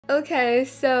Okay,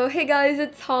 so hey guys,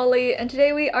 it's Holly, and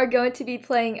today we are going to be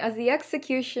playing as the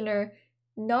Executioner,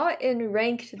 not in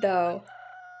ranked though,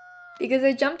 because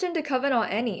I jumped into Coven on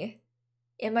any,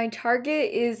 and my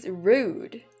target is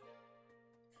rude.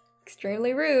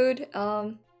 Extremely rude.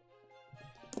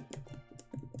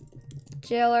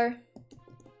 Jailer.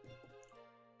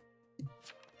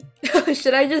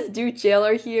 Should I just do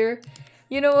Jailer here?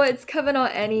 You know what, it's Coven on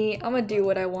any, I'm gonna do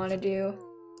what I want to do.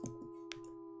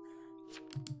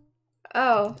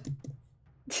 Oh.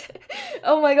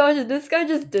 Oh my gosh, did this guy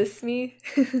just diss me?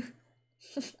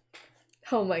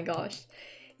 Oh my gosh.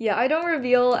 Yeah, I don't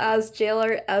reveal as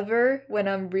Jailer ever when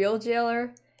I'm real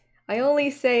Jailer. I only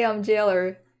say I'm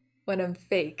Jailer when I'm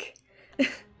fake.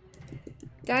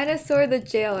 Dinosaur the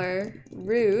Jailer.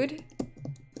 Rude.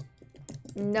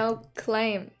 No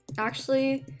claim.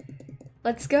 Actually,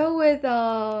 let's go with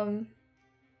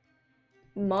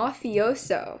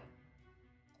Mafioso.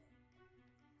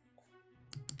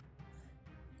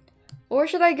 Or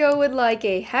should I go with like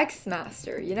a Hex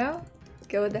Master, you know?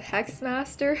 Go with the Hex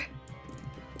Master.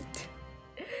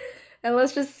 And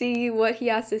let's just see what he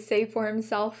has to say for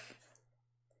himself.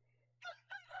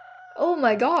 Oh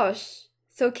my gosh!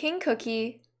 So King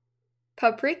Cookie,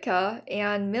 Paprika,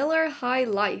 and Miller High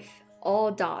Life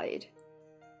all died.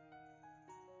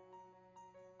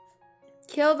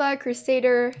 Killed by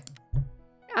Crusader.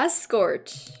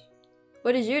 Escort.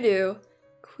 What did you do?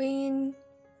 Queen.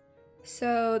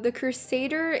 So the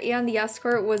Crusader and the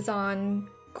Escort was on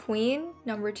Queen,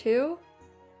 number 2.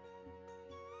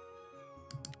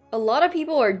 A lot of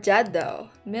people are dead though.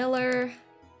 Miller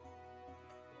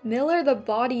the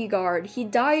Bodyguard. He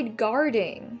died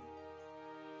guarding.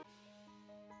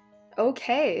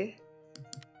 Okay.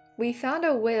 We found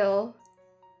a will.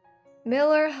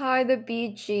 Miller High the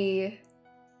BG.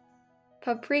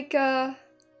 Paprika.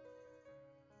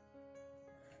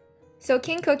 So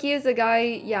King Cookie is the guy,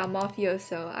 yeah,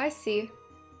 Mafioso. I see.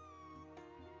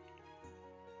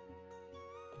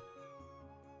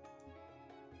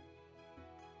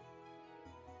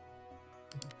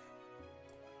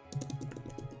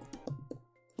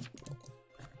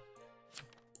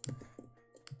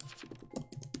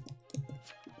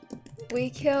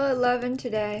 We kill 11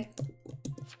 today.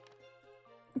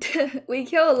 We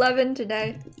kill 11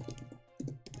 today.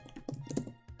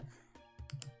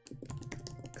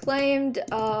 Claimed,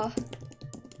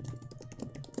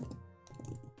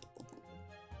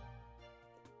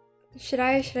 Should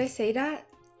I say that?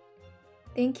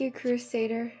 Thank you,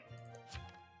 Crusader.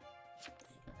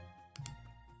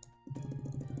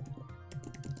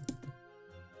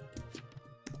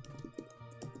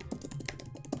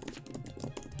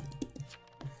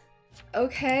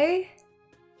 Okay.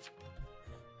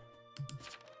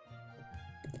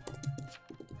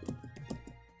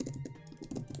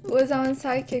 Was on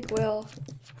Psychic Will.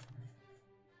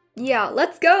 Yeah,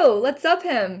 let's go! Let's up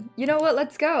him! You know what?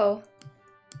 Let's go!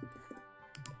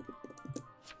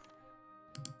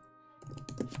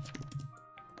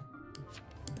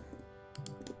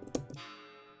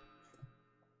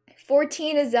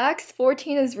 "14 is X,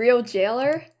 14 is real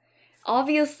Jailer.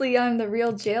 Obviously, I'm the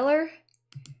real Jailer.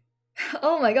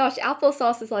 Oh my gosh,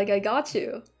 Applesauce is like, I got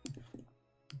you.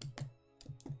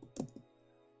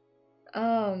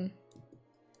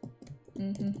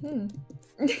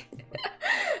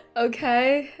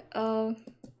 Okay,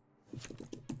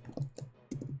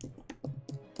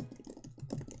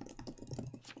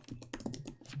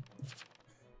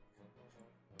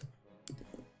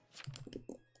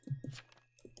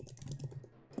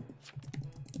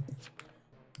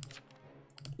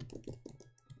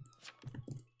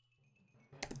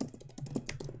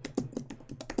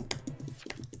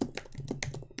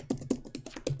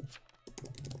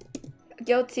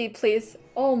 guilty, please.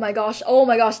 Oh my gosh,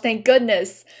 thank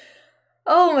goodness.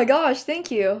 Oh my gosh,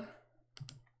 thank you.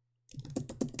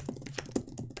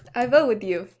 I vote with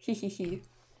you. Hehehe.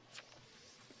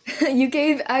 You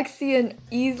gave Xe an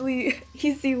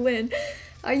easy win.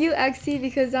 Are you Xe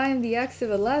because I am the X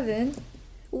of 11?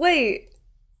 Wait.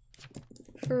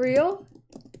 For real?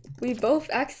 We both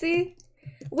Xe?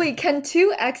 Wait, can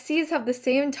 2 Xes have the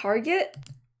same target?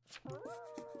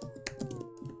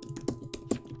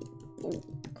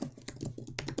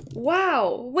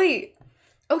 Wow, wait.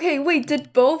 Okay, wait,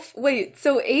 wait,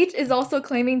 so 8 is also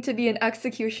claiming to be an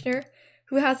Executioner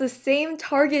who has the same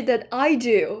target that I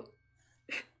do.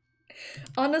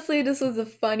 Honestly, this was the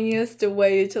funniest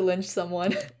way to lynch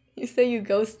someone. You say you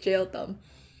ghost jailed them.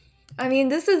 I mean,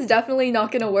 this is definitely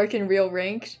not gonna work in real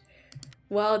ranked.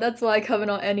 Well, that's why Coven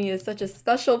on Any is such a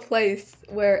special place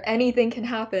where anything can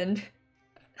happen.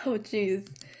 Oh jeez.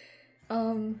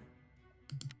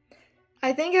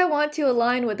 I think I want to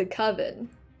align with the Coven.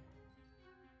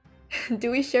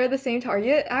 Do we share the same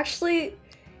target? Actually,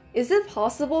 is it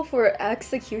possible for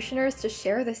executioners to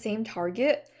share the same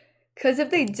target? Because if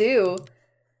they do,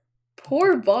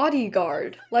 poor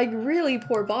bodyguard. Like, really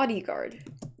poor bodyguard.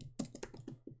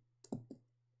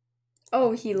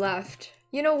 Oh, he left.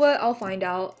 You know what? I'll find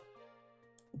out.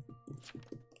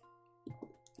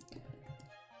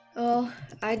 Oh,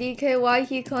 IDKY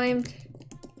he claimed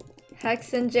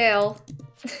Hex in jail.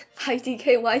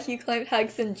 IDKY he claimed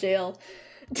Hex in jail.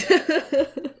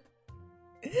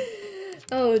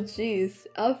 Oh jeez,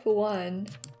 up one.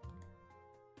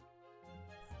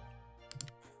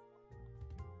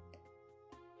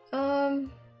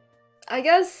 I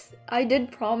guess I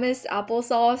did promise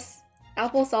applesauce.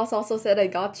 Applesauce also said I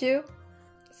got you.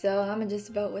 So I'm gonna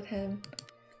just vote with him.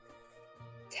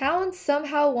 Town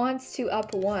somehow wants to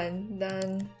up one,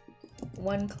 then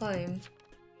one claim.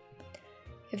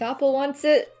 If Apple wants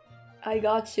it, I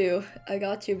got you. I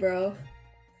got you, bro.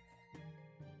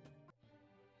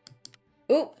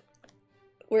 Oop!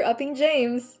 We're upping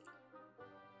James.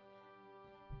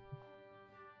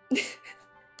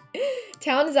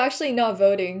 Town is actually not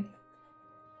voting.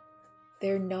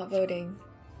 They're not voting.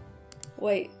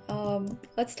 Wait,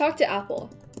 let's talk to Apple.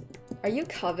 Are you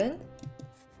Coven?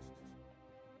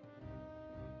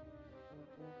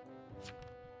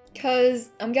 Cause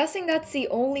I'm guessing that's the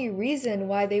only reason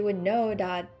why they would know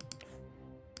that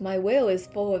my will is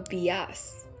full of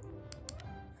BS.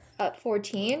 At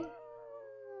 14?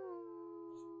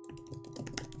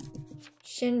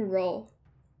 Shinro.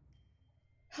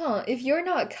 Huh, if you're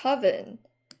not Coven,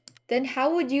 then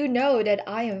how would you know that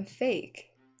I am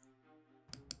fake?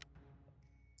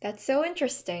 That's so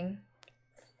interesting.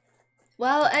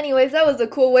 Well, anyways, that was a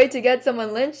cool way to get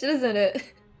someone lynched, isn't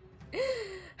it?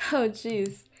 Oh,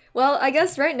 jeez. Well, I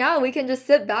guess right now we can just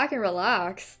sit back and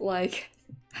relax. Like,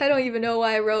 I don't even know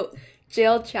why I wrote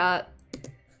jail chat.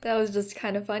 That was just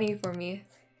kind of funny for me.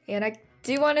 And I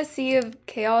do want to see if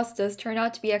Chaos does turn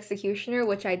out to be Executioner,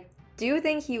 which I do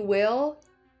think he will.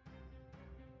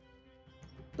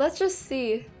 Let's just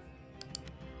see.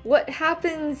 What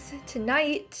happens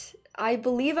tonight? I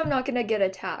believe I'm not gonna get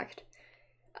attacked.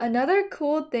 Another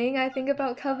cool thing I think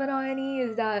about Coven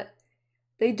is that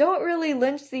they don't really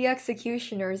lynch the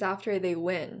executioners after they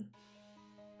win.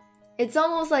 It's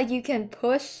almost like you can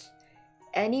push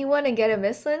anyone and get a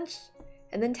mislynch,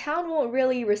 and then town won't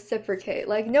really reciprocate.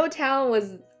 Like, no town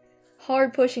was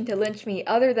hard pushing to lynch me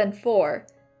other than 4.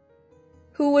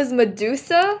 Who was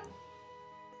Medusa?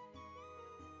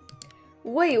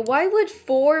 Wait, why would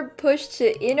 4 push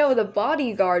to Inno the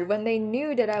bodyguard when they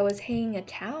knew that I was hanging a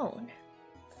town?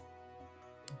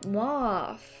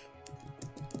 Moth.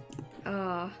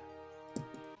 Ah.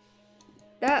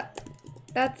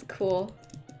 That's cool.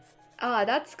 Ah,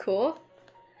 that's cool.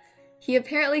 He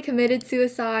apparently committed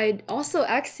suicide. Also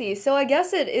Exy, so I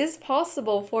guess it is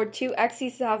possible for 2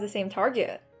 Exys to have the same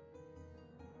target.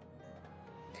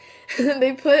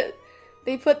 They put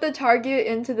the target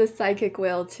into the psychic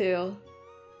whale too.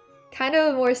 Kind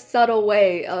of a more subtle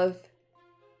way of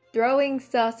throwing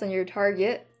sus on your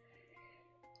target.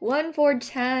 1 4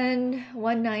 10,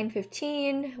 1 9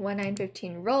 15, 1 9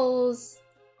 15 rolls.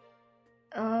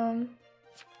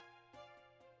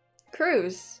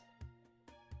 Cruise.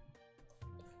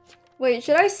 Wait,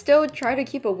 should I still try to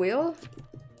keep a wheel?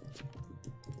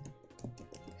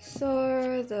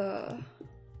 So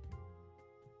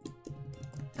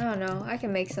I don't know, I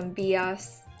can make some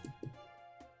BS.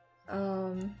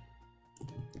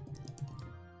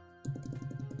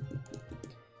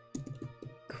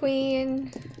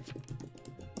 Queen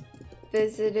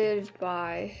visited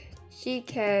by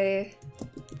GK,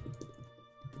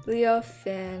 Leo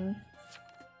Finn.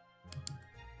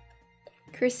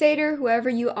 Crusader, whoever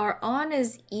you are on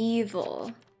is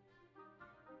evil.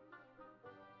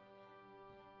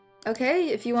 Okay,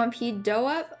 if you want P Doe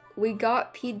up, we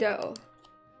got P Doe.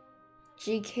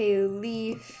 GK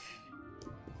Leaf.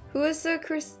 Who is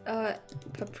the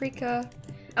Paprika?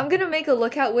 I'm gonna make a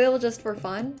lookout wheel just for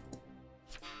fun.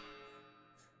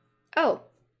 Oh.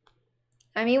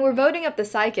 I mean, we're voting up the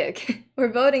psychic.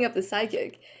 We're voting up the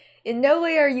psychic. In no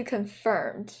way are you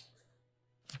confirmed.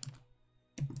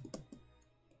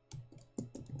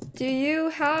 Do you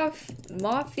have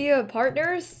mafia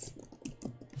partners?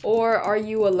 Or are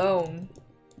you alone?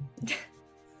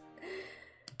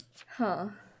 Huh.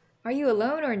 Are you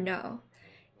alone or no?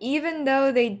 Even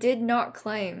though they did not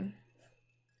claim.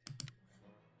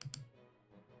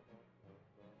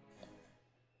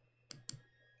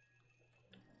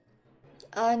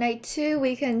 Night 2,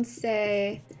 we can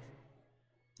say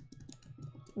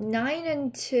 9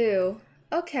 and 2.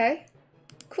 Okay,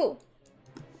 cool.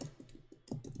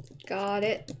 Got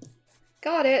it.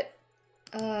 Got it.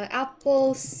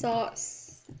 Applesauce.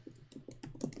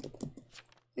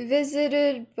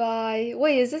 Visited by...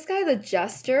 Wait, is this guy the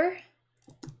jester?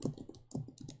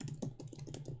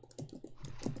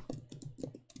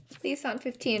 Please sound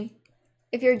 15.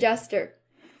 If you're a jester.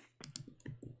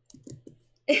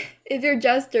 If you're a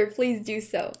jester, please do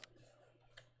so.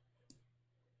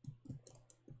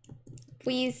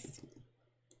 Please.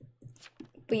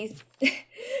 Please.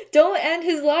 Don't end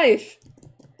his life.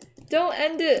 Don't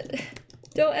end it.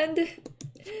 Don't end it.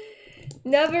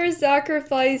 Never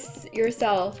sacrifice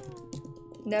yourself.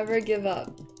 Never give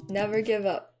up. Never give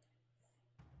up.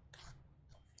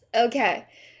 Okay.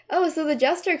 Oh, so the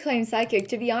jester claimed psychic.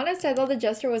 To be honest, I thought the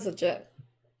jester was legit.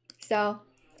 So,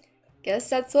 guess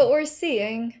that's what we're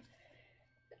seeing.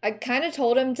 I kind of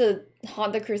told him to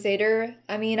haunt the Crusader.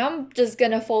 I mean, I'm just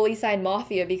gonna fully side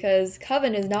Mafia because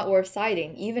Coven is not worth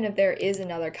siding, even if there is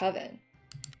another Coven.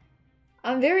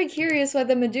 I'm very curious why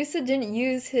the Medusa didn't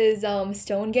use his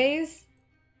stone gaze,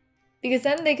 because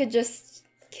then they could just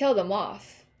kill them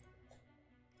off.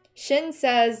 Shin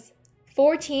says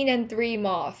 14 and 3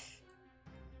 Moth.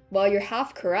 Well, you're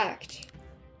half correct.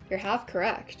 You're half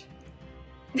correct.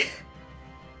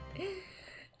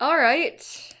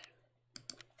 Alright.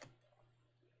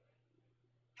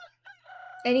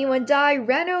 Anyone die?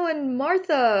 Reno and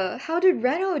Martha! How did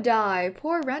Reno die?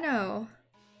 Poor Reno.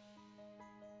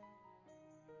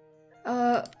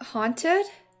 Haunted?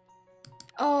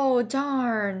 Oh,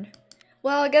 darn.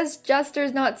 Well, I guess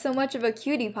Jester's not so much of a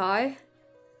cutie pie.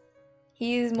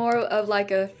 He's more of like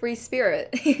a free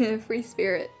spirit. Free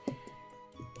spirit.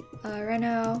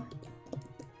 Reno.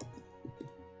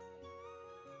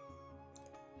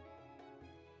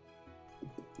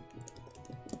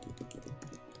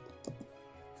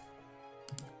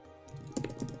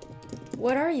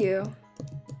 What are you?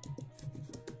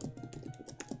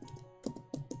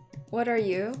 What are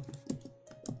you?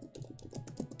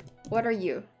 What are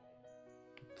you?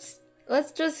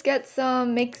 Let's just get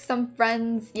some, make some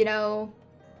friends, you know.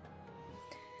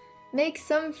 Make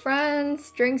some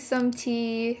friends, drink some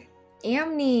tea.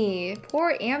 Amni!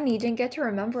 Poor Amni didn't get to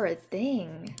remember a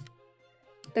thing.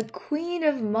 The Queen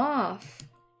of Moth.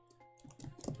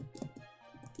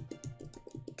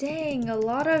 Dang, a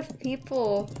lot of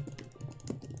people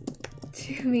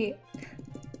to me.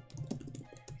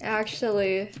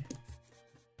 Actually.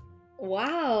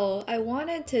 Wow, I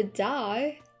wanted to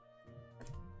die.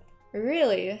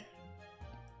 Really?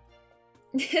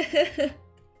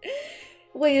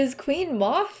 Wait, is Queen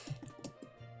Moth?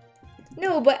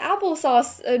 No, but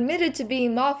Applesauce admitted to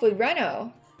being Moth with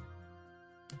Reno.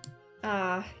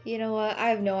 Ah, you know what? I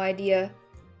have no idea.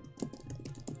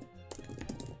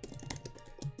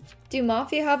 Do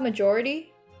Mafia have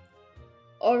majority?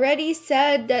 Already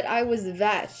said that I was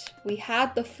vet. We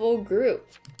had the full group.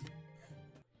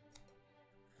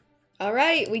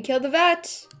 Alright, we killed the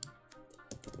vet.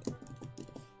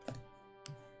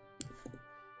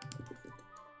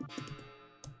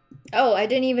 Oh, I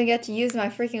didn't even get to use my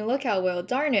freaking lookout wheel.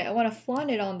 Darn it, I want to flaunt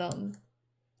it on them.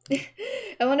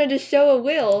 I wanted to show a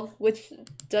wheel, which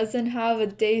doesn't have a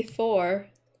day 4.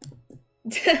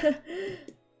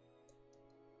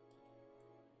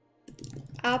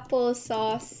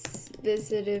 Applesauce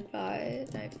visited by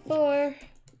night 4.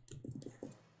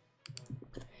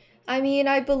 I mean,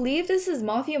 I believe this is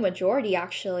Mafia majority,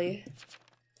 actually.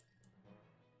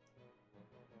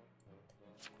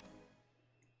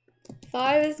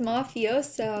 Five is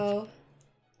Mafioso,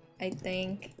 I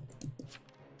think.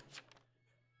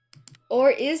 Or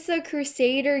is the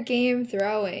Crusader game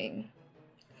throwing?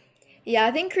 Yeah,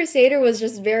 I think Crusader was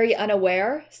just very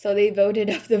unaware, so they voted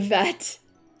up the vet.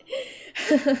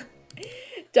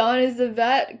 Dawn is the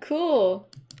vet. Cool.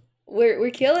 We're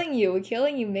killing you. We're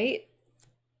killing you, mate.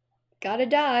 Gotta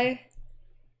die.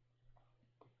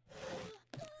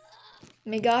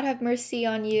 May God have mercy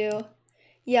on you.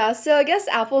 Yeah, so I guess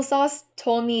Applesauce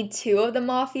told me 2 of the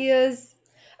Mafias.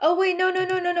 Oh wait, no.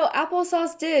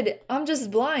 Applesauce did. I'm just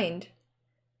blind.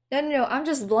 No, I'm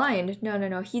just blind.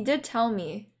 No. He did tell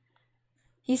me.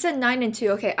 He said 9 and 2.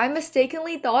 Okay, I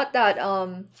mistakenly thought that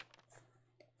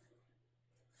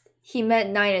he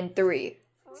meant 9 and 3.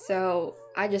 So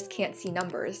I just can't see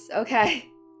numbers. Okay.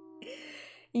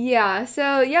 Yeah,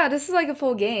 so yeah, this is like a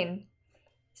full game.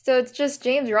 So it's just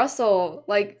James Russell.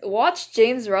 Like, watch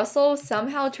James Russell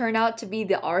somehow turn out to be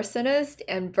the arsonist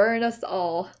and burn us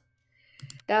all.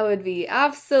 That would be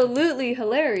absolutely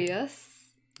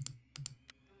hilarious.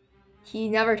 He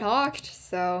never talked,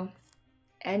 so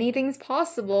anything's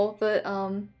possible. But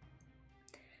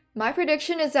my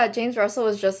prediction is that James Russell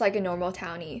is just like a normal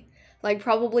townie. Like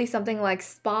probably something like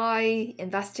spy,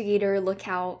 investigator,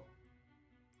 lookout.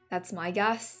 That's my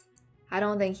guess. I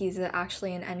don't think he's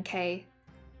actually an NK.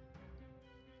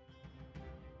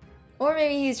 Or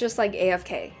maybe he's just like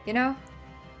AFK, you know?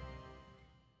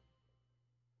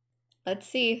 Let's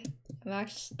see. I'm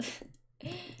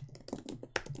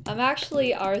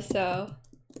actually Arso.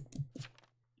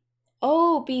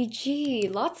 Oh,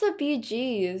 BG. Lots of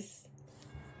BGs.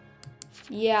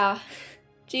 Yeah.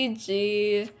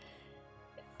 GG.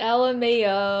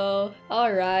 LMAO.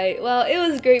 Alright. Well, it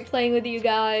was great playing with you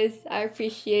guys. I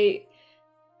appreciate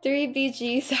 3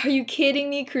 BGs. Are you kidding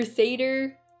me,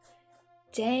 Crusader?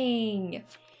 Dang.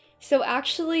 So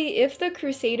actually, if the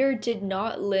Crusader did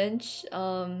not lynch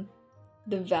the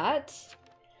vet,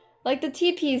 like the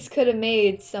TPs could have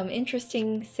made some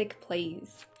interesting sick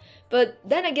plays. But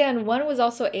then again, one was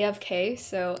also AFK,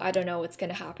 so I don't know what's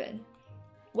gonna happen.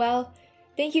 Well,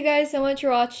 thank you guys so much for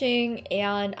watching,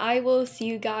 and I will see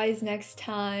you guys next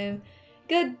time.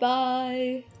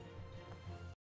 Goodbye!